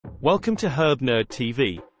Welcome to Herb Nerd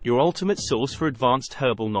TV, your ultimate source for advanced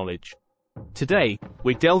herbal knowledge. Today,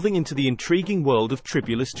 we're delving into the intriguing world of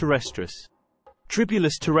Tribulus terrestris.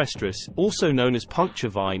 Tribulus terrestris, also known as puncture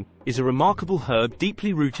vine, is a remarkable herb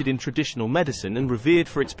deeply rooted in traditional medicine and revered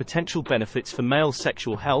for its potential benefits for male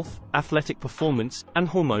sexual health, athletic performance, and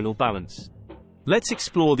hormonal balance. Let's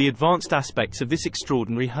explore the advanced aspects of this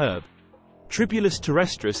extraordinary herb. Tribulus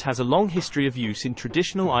terrestris has a long history of use in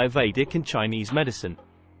traditional Ayurvedic and Chinese medicine.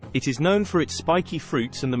 It is known for its spiky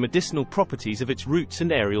fruits and the medicinal properties of its roots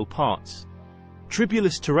and aerial parts.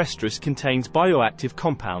 Tribulus terrestris contains bioactive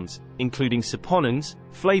compounds, including saponins,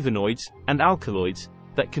 flavonoids, and alkaloids,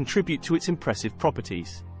 that contribute to its impressive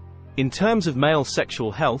properties. In terms of male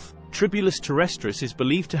sexual health, Tribulus terrestris is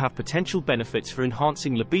believed to have potential benefits for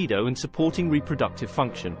enhancing libido and supporting reproductive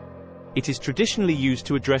function. It is traditionally used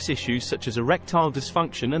to address issues such as erectile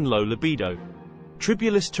dysfunction and low libido.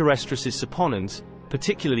 Tribulus terrestris's saponins,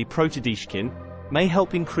 particularly protodishkin, may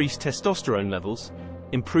help increase testosterone levels,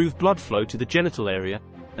 improve blood flow to the genital area,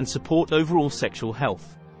 and support overall sexual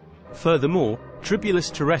health. Furthermore, Tribulus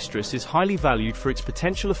terrestris is highly valued for its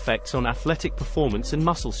potential effects on athletic performance and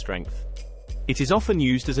muscle strength. It is often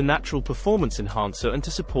used as a natural performance enhancer and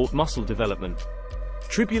to support muscle development.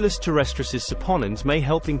 Tribulus terrestris's saponins may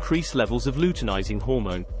help increase levels of luteinizing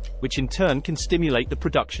hormone, which in turn can stimulate the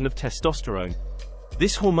production of testosterone.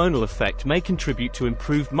 This hormonal effect may contribute to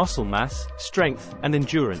improved muscle mass, strength, and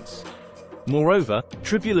endurance. Moreover,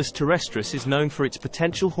 Tribulus terrestris is known for its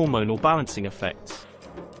potential hormonal balancing effects.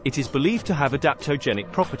 It is believed to have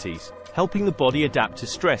adaptogenic properties, helping the body adapt to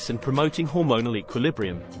stress and promoting hormonal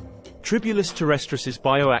equilibrium. Tribulus terrestris's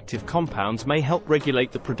bioactive compounds may help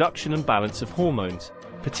regulate the production and balance of hormones,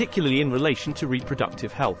 particularly in relation to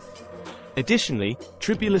reproductive health. Additionally,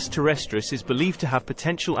 Tribulus terrestris is believed to have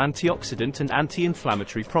potential antioxidant and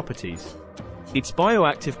anti-inflammatory properties. Its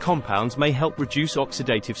bioactive compounds may help reduce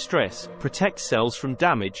oxidative stress, protect cells from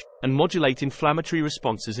damage, and modulate inflammatory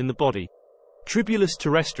responses in the body. Tribulus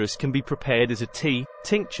terrestris can be prepared as a tea,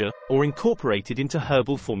 tincture, or incorporated into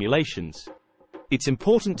herbal formulations. It's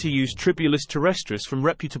important to use Tribulus terrestris from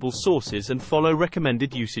reputable sources and follow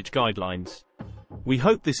recommended usage guidelines. We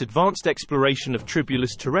hope this advanced exploration of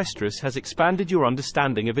Tribulus terrestris has expanded your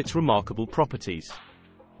understanding of its remarkable properties.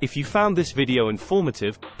 If you found this video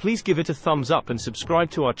informative, please give it a thumbs up and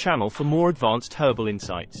subscribe to our channel for more advanced herbal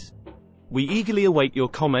insights. We eagerly await your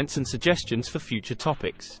comments and suggestions for future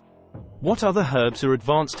topics. What other herbs or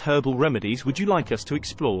advanced herbal remedies would you like us to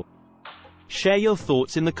explore? Share your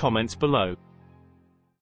thoughts in the comments below.